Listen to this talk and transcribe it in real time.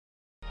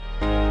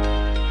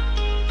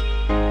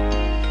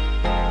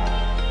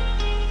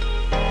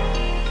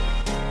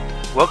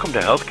Welcome to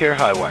Healthcare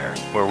Highwire,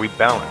 where we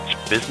balance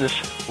business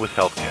with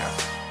healthcare.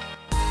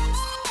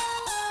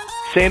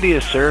 Sandy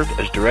has served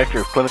as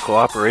Director of Clinical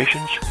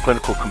Operations,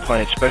 Clinical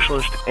Compliance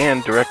Specialist,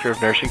 and Director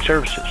of Nursing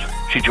Services.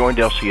 She joined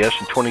LCS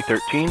in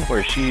 2013,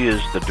 where she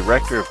is the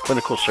Director of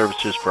Clinical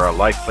Services for our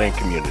Life Plan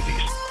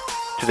communities.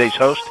 Today's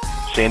host,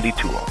 Sandy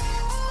Toole.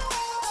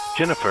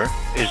 Jennifer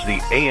is the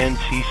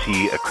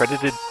ANCC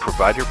Accredited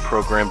Provider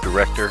Program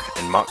Director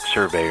and Mock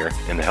Surveyor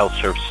in the Health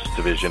Services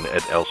Division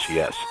at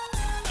LCS.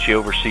 She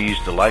oversees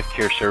the Life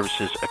Care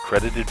Services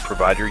Accredited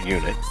Provider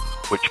Unit,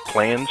 which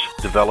plans,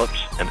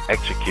 develops, and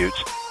executes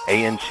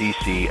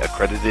ANCC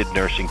Accredited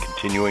Nursing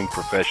Continuing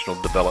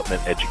Professional Development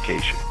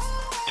Education.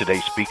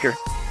 Today's speaker,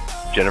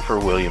 Jennifer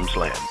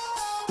Williams-Lamb.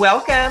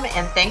 Welcome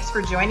and thanks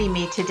for joining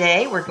me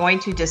today. We're going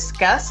to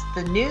discuss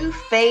the new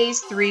Phase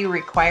 3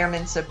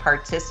 requirements of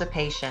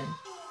participation.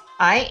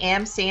 I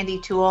am Sandy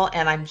Toole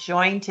and I'm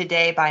joined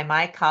today by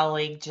my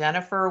colleague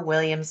Jennifer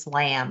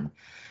Williams-Lamb.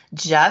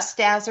 Just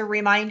as a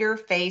reminder,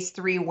 Phase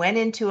 3 went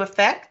into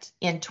effect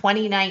in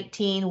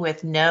 2019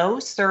 with no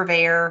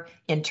surveyor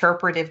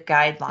interpretive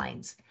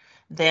guidelines.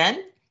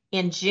 Then,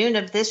 in June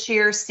of this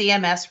year,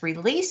 CMS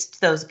released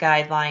those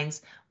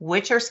guidelines,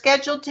 which are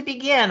scheduled to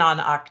begin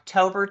on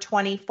October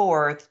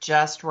 24th,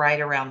 just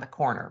right around the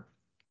corner.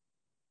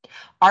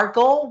 Our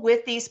goal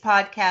with these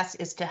podcasts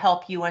is to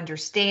help you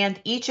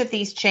understand each of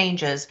these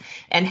changes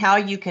and how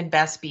you can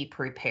best be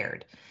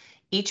prepared.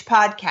 Each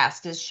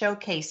podcast is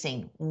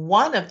showcasing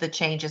one of the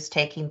changes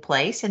taking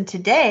place, and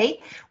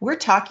today we're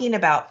talking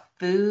about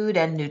food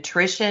and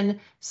nutrition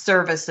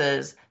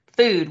services.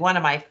 Food, one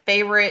of my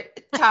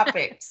favorite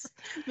topics.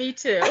 Me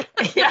too.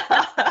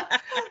 Yeah.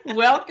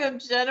 Welcome,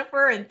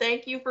 Jennifer, and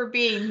thank you for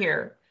being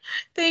here.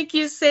 Thank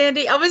you,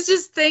 Sandy. I was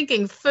just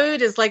thinking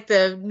food is like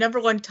the number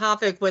one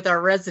topic with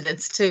our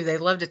residents, too. They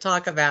love to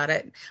talk about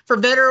it. For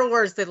better or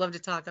worse, they love to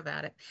talk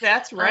about it.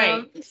 That's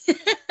right.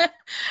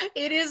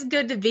 It is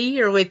good to be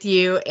here with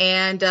you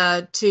and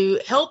to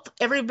help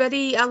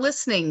everybody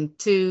listening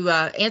to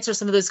answer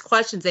some of those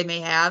questions they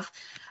may have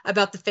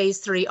about the Phase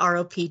 3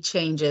 ROP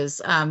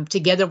changes.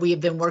 Together, we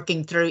have been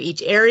working through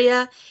each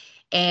area.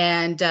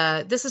 And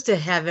this is to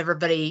have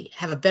everybody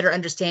have a better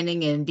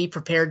understanding and be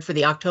prepared for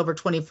the October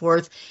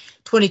 24th,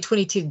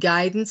 2022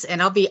 guidance. And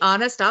I'll be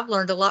honest, I've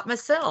learned a lot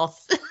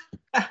myself.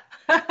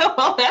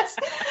 Well, that's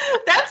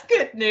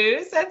good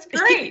news. That's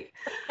great.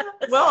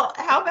 Well,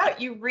 how about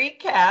you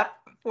recap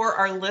for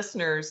our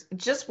listeners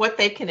just what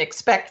they can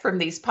expect from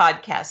these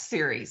podcast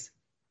series?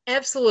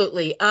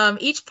 Absolutely.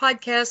 Each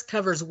podcast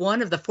covers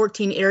one of the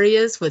 14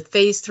 areas with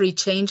Phase 3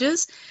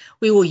 changes.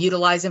 We will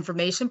utilize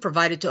information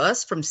provided to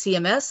us from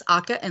CMS,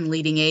 AHCA, and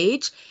Leading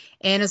Age.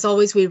 And as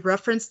always, we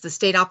reference the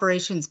State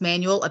Operations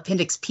Manual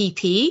Appendix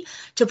PP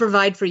to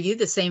provide for you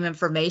the same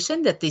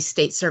information that the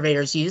state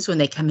surveyors use when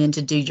they come in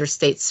to do your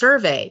state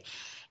survey.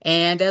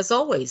 And as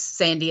always,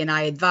 Sandy and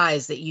I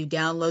advise that you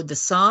download the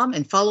SOM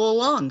and follow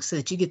along so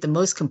that you get the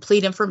most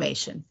complete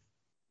information.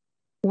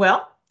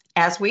 Well,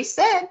 as we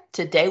said,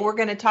 today we're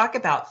going to talk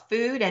about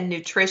food and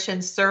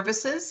nutrition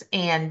services,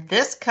 and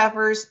this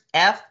covers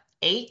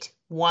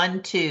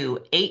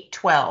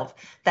F812.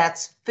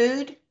 That's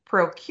food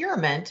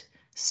procurement,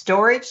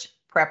 storage,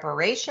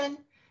 preparation,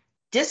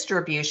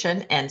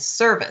 distribution, and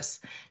service.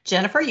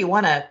 Jennifer, you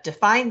want to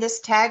define this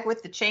tag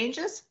with the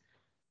changes?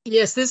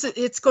 Yes,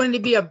 it's going to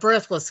be a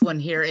breathless one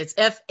here. It's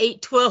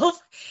F812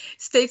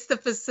 states the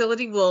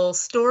facility will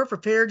store,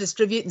 prepare,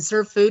 distribute, and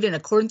serve food in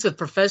accordance with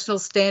professional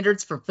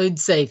standards for food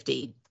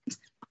safety.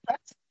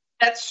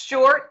 That's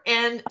short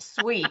and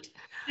sweet.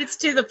 It's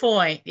to the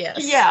point, yes.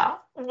 Yeah.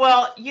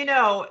 Well,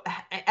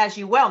 as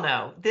you well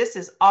know, this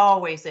is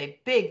always a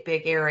big,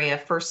 big area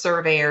for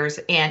surveyors,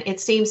 and it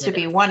seems to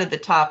be one of the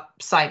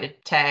top cited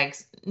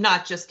tags,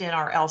 not just in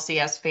our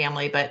LCS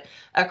family, but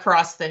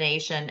across the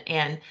nation.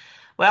 And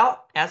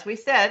well, as we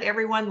said,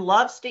 everyone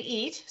loves to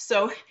eat,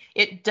 so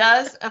it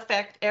does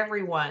affect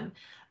everyone.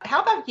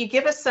 How about you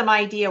give us some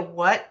idea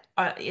what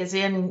is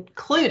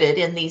included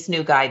in these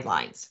new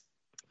guidelines?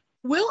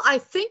 Well, I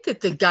think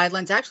that the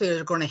guidelines actually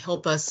are going to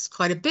help us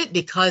quite a bit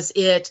because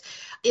it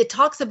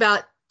talks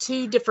about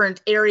two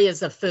different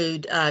areas of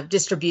food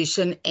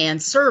distribution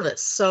and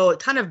service. So it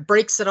kind of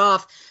breaks it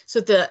off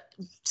so the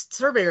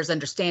surveyors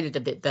understand it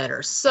a bit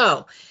better.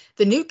 So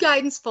the new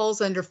guidance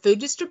falls under food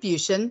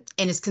distribution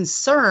and is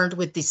concerned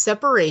with the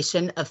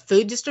separation of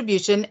food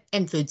distribution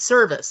and food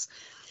service.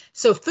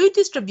 So food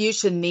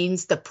distribution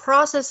means the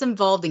process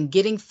involved in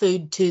getting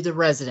food to the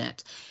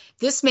resident.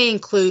 This may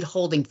include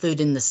holding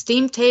food in the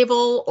steam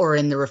table or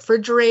in the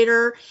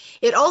refrigerator.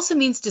 It also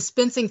means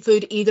dispensing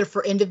food either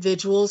for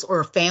individuals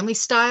or family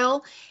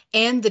style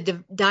and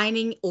the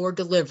dining or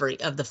delivery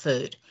of the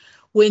food.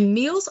 When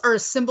meals are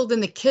assembled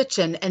in the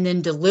kitchen and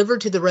then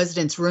delivered to the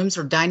residents' rooms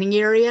or dining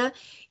area,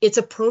 it's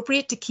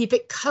appropriate to keep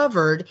it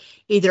covered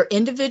either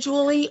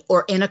individually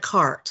or in a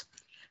cart.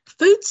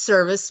 Food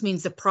service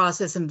means the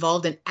process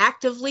involved in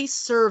actively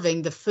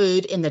serving the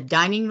food in the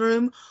dining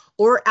room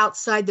or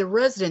outside the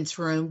residence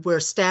room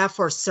where staff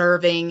are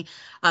serving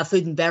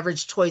food and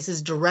beverage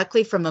choices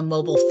directly from a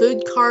mobile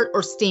food cart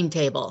or steam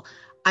table.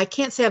 I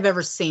can't say I've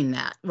ever seen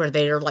that where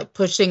they are like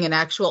pushing an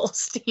actual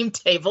steam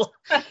table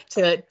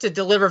to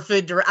deliver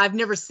food. I've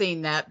never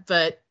seen that,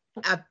 but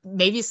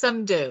maybe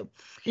some do.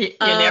 You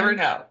never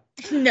know.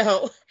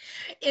 No.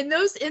 In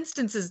those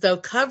instances, though,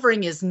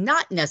 covering is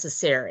not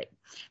necessary.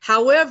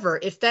 However,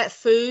 if that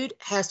food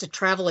has to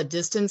travel a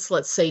distance,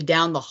 let's say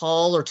down the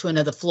hall or to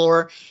another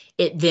floor,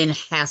 it then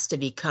has to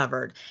be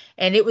covered.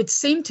 And it would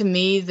seem to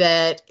me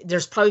that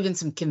there's probably been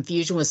some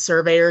confusion with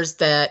surveyors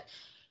that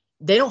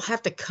they don't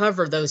have to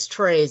cover those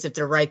trays if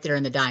they're right there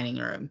in the dining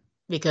room,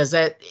 because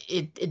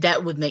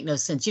that would make no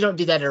sense. You don't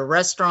do that at a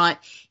restaurant.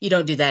 You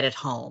don't do that at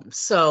home.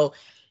 So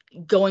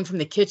going from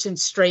the kitchen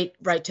straight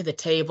right to the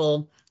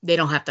table, they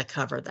don't have to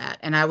cover that.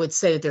 And I would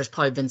say that there's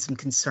probably been some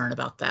concern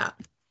about that.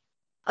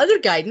 Other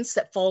guidance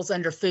that falls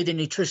under food and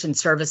nutrition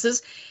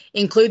services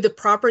include the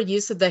proper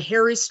use of the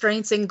hair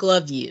restraints and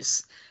glove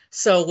use.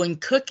 So when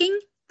cooking,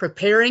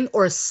 preparing,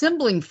 or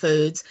assembling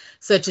foods,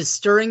 such as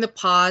stirring the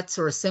pots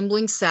or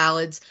assembling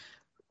salads,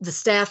 the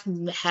staff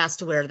has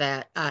to wear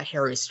that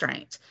hair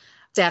restraint.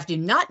 Staff do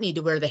not need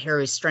to wear the hair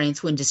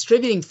restraints when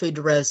distributing food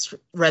to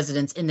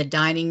residents in the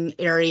dining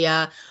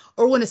area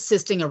or when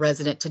assisting a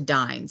resident to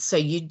dine. So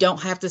you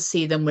don't have to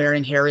see them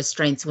wearing hair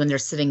restraints when they're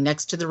sitting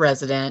next to the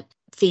resident,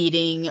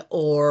 feeding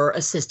or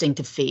assisting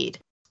to feed.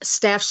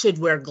 Staff should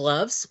wear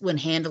gloves when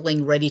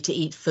handling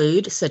ready-to-eat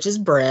food, such as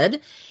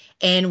bread,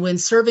 and when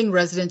serving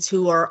residents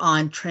who are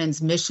on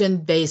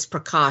transmission-based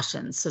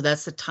precautions. So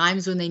that's the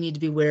times when they need to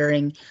be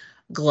wearing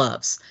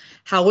gloves.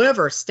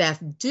 However, staff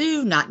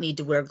do not need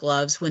to wear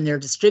gloves when they're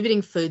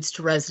distributing foods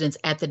to residents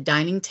at the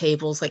dining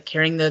tables, like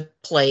carrying the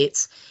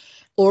plates,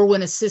 or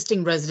when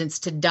assisting residents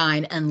to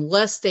dine,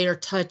 unless they are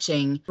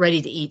touching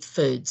ready-to-eat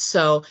foods.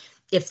 So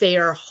if they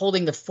are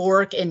holding the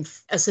fork and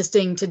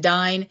assisting to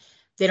dine,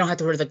 they don't have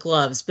to wear the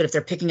gloves. But if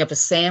they're picking up a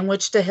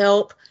sandwich to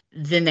help,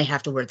 then they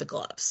have to wear the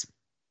gloves.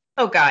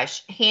 Oh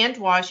gosh, hand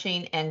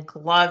washing and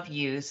glove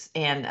use,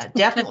 and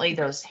definitely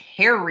those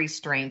hair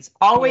restraints,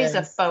 always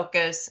a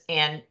focus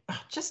and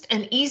just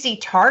an easy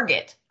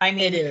target. I mean,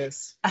 it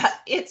is.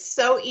 It's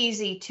so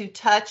easy to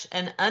touch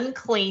an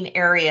unclean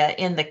area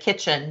in the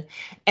kitchen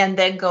and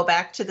then go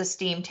back to the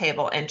steam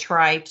table and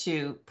try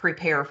to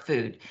prepare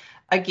food.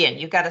 Again,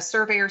 you've got a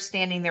surveyor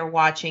standing there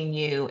watching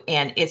you,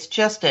 and it's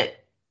just an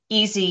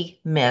easy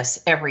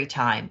miss every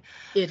time.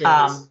 It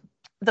is.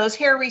 Those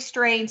hair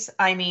restraints,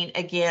 I mean,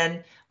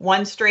 again,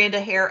 one strand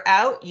of hair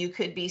out, you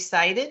could be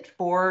cited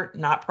for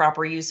not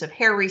proper use of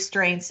hair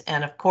restraints.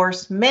 And of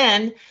course,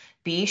 men,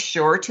 be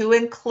sure to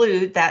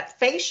include that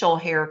facial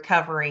hair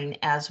covering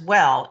as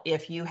well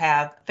if you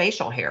have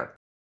facial hair.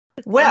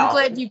 Well, I'm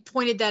glad you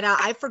pointed that out.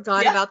 I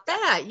forgot about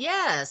that.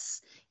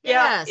 Yes.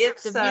 Yeah,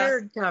 yes, the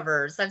beard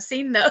covers. I've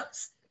seen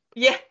those.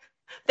 Yeah,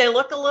 they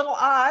look a little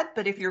odd,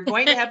 but if you're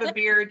going to have a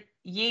beard,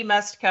 ye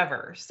must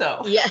cover.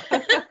 So, yeah.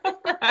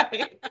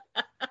 Right.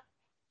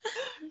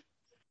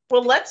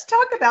 Well, let's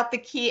talk about the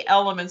key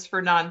elements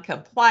for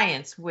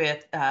noncompliance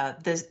with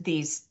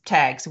these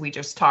tags we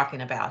just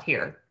talking about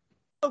here.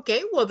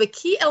 Okay, well, the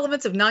key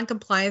elements of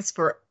noncompliance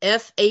for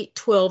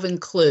F812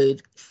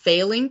 include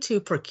failing to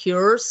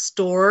procure,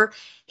 store,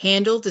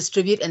 handle,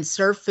 distribute, and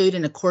serve food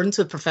in accordance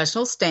with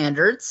professional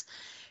standards,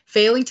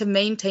 failing to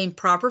maintain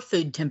proper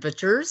food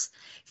temperatures,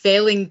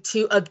 failing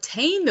to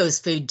obtain those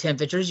food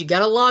temperatures. You got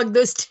to log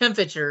those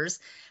temperatures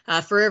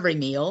for every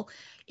meal,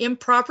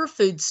 improper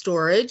food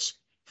storage,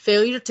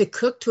 failure to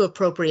cook to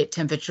appropriate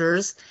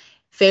temperatures,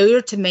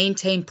 failure to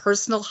maintain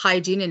personal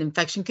hygiene and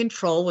infection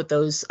control with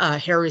those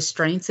hair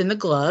restraints and the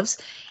gloves,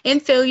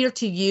 and failure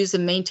to use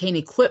and maintain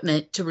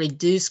equipment to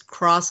reduce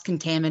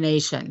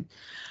cross-contamination.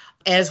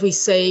 As we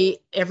say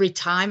every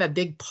time, a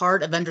big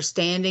part of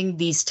understanding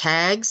these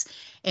tags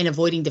and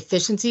avoiding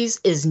deficiencies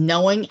is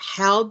knowing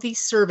how these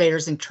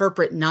surveyors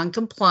interpret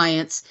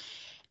noncompliance.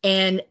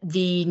 And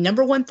the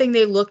number one thing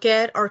they look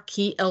at are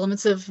key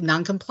elements of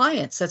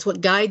noncompliance. That's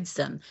what guides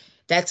them.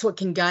 That's what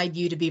can guide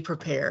you to be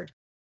prepared.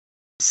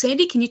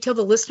 Sandy, can you tell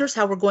the listeners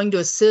how we're going to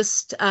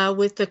assist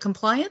with the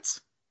compliance?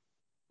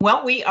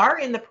 Well, we are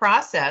in the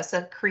process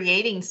of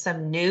creating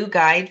some new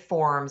guide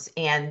forms,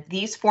 and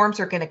these forms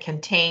are going to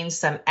contain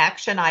some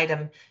action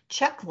item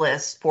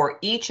checklists for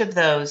each of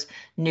those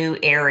new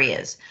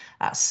areas.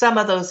 Some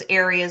of those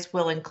areas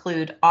will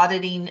include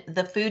auditing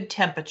the food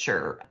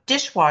temperature,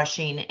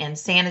 dishwashing and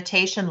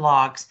sanitation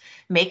logs,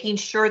 making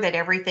sure that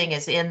everything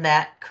is in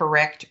that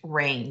correct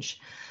range.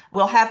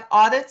 We'll have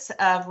audits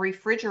of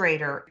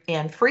refrigerator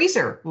and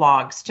freezer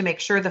logs to make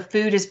sure the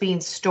food is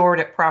being stored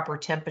at proper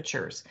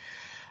temperatures.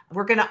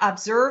 We're going to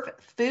observe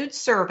food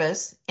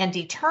service and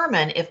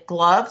determine if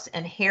gloves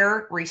and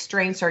hair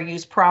restraints are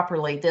used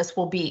properly. This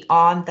will be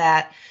on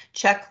that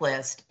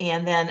checklist.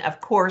 And then,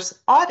 of course,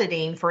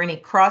 auditing for any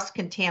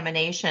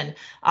cross-contamination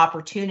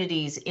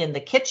opportunities in the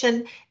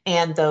kitchen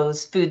and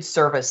those food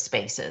service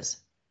spaces.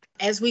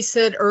 As we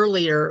said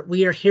earlier,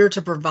 we are here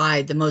to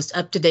provide the most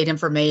up-to-date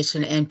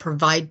information and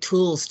provide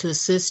tools to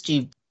assist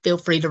you feel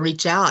free to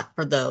reach out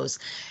for those,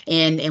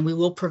 and we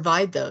will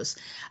provide those.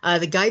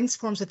 The guidance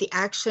forms with the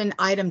action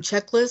item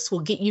checklist will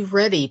get you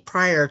ready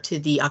prior to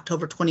the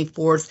October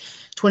 24th,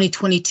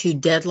 2022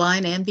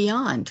 deadline and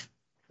beyond.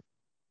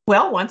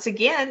 Well, once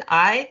again,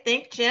 I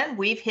think, Jen,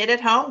 we've hit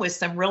it home with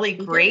some really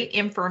great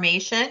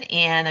information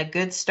and a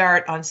good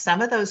start on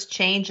some of those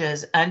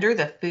changes under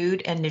the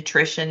Food and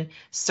Nutrition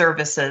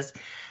Services.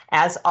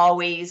 As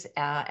always,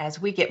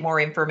 as we get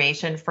more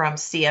information from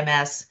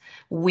CMS,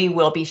 we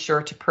will be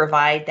sure to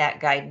provide that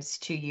guidance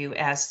to you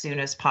as soon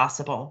as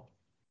possible.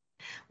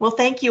 Well,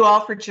 thank you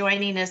all for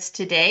joining us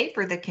today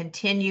for the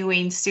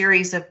continuing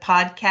series of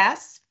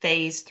podcasts,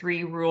 Phase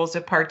 3 Rules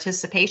of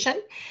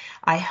Participation.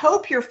 I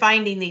hope you're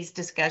finding these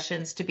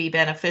discussions to be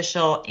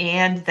beneficial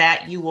and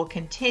that you will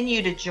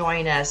continue to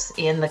join us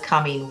in the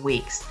coming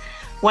weeks.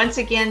 Once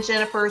again,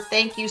 Jennifer,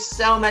 thank you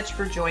so much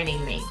for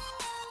joining me.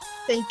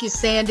 Thank you,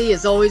 Sandy.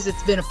 As always,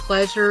 it's been a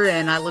pleasure,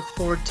 and I look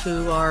forward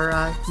to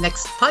our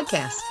next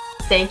podcast.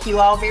 Thank you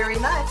all very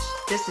much.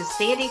 This is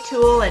Sandy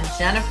Toole and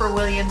Jennifer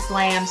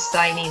Williams-Lamb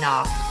signing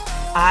off.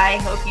 I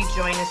hope you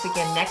join us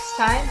again next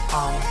time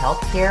on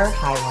Healthcare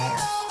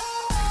Highwire.